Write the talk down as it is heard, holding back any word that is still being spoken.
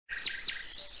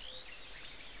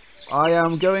I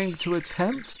am going to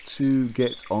attempt to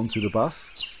get onto the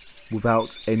bus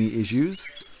without any issues.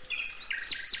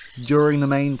 During the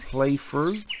main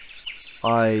playthrough,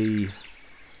 I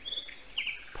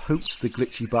poked the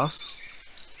glitchy bus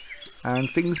and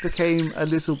things became a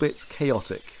little bit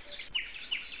chaotic.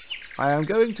 I am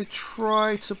going to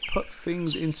try to put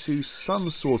things into some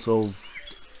sort of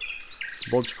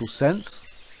logical sense.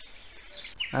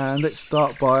 And let's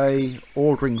start by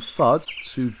ordering Fudd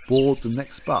to board the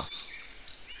next bus.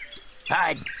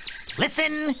 Fudd,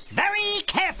 listen very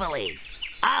carefully.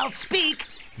 I'll speak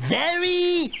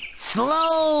very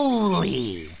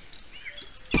slowly.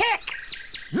 Pick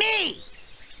me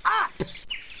up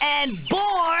and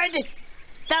board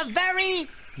the very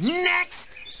next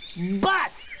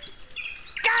bus.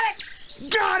 Got it?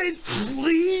 Got it,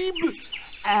 plebe!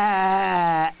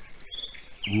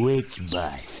 Which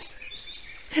bus?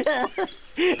 The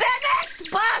next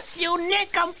bus, you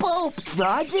nincompoop!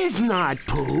 That is not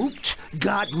pooped.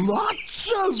 Got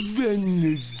lots of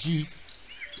energy.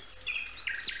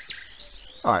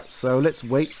 Alright, so let's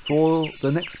wait for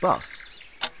the next bus.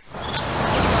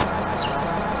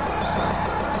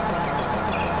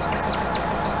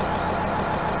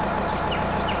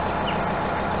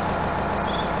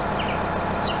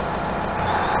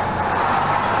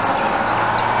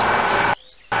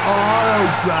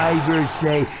 Drivers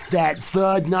say that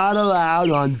Fudd not allowed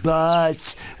on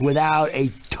bus without a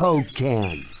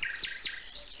token.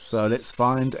 So let's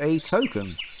find a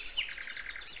token.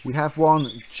 We have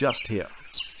one just here.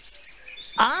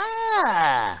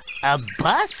 Ah, a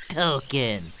bus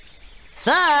token.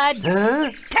 Fudd,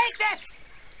 Huh? take this!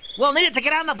 We'll need it to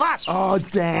get on the bus. Oh,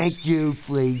 thank you,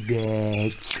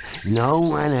 Fleabag. No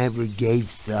one ever gave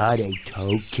Fudd a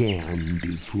token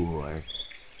before.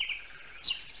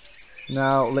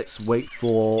 Now let's wait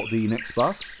for the next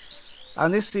bus.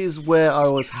 And this is where I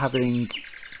was having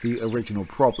the original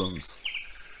problems.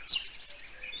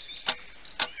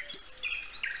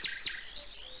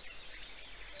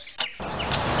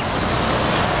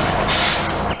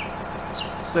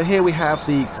 So here we have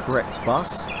the correct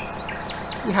bus.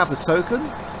 We have the token.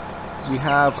 We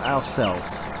have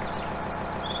ourselves.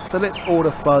 So let's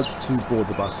order Fudd to board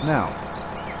the bus now.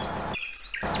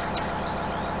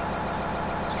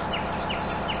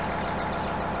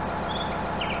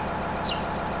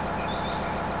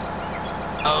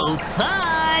 Oh,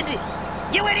 Fudd!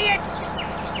 You idiot!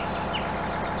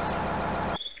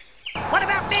 What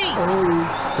about me? Oh,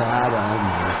 Fudd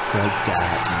almost forgot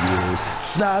you.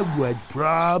 Fudd would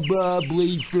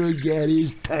probably forget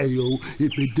his tail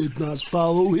if it did not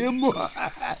follow him.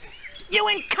 You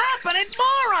incompetent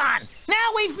moron!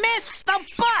 Now we've missed the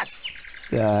bus!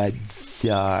 Fudd,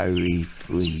 sorry,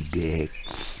 Fleabag.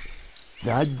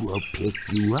 Fudd will pick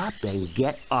you up and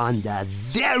get on the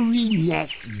very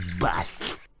next bus.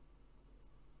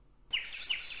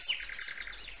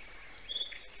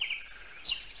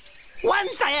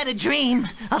 Once I had a dream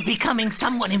of becoming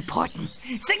someone important,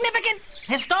 significant,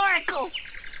 historical.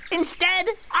 Instead,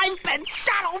 I've been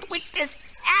saddled with this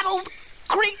addled,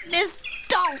 cretinous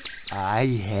dolt. I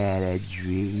had a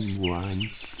dream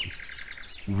once.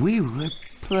 We were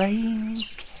playing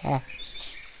catch.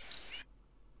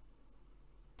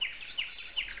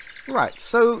 Right,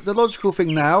 so the logical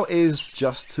thing now is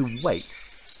just to wait.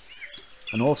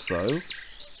 And also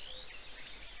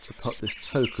to put this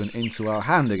token into our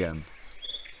hand again.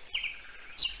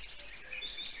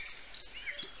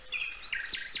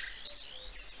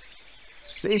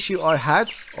 The issue I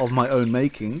had of my own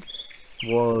making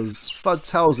was Fudd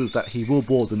tells us that he will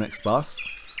board the next bus,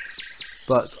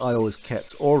 but I always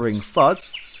kept ordering Fudd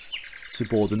to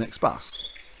board the next bus,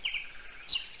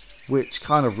 which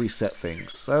kind of reset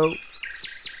things. So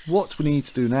what we need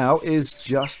to do now is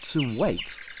just to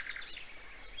wait.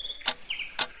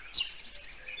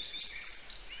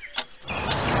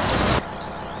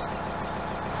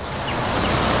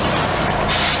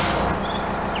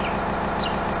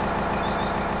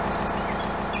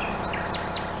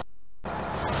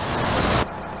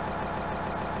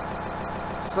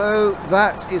 So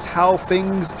that is how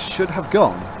things should have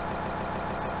gone,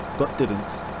 but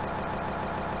didn't.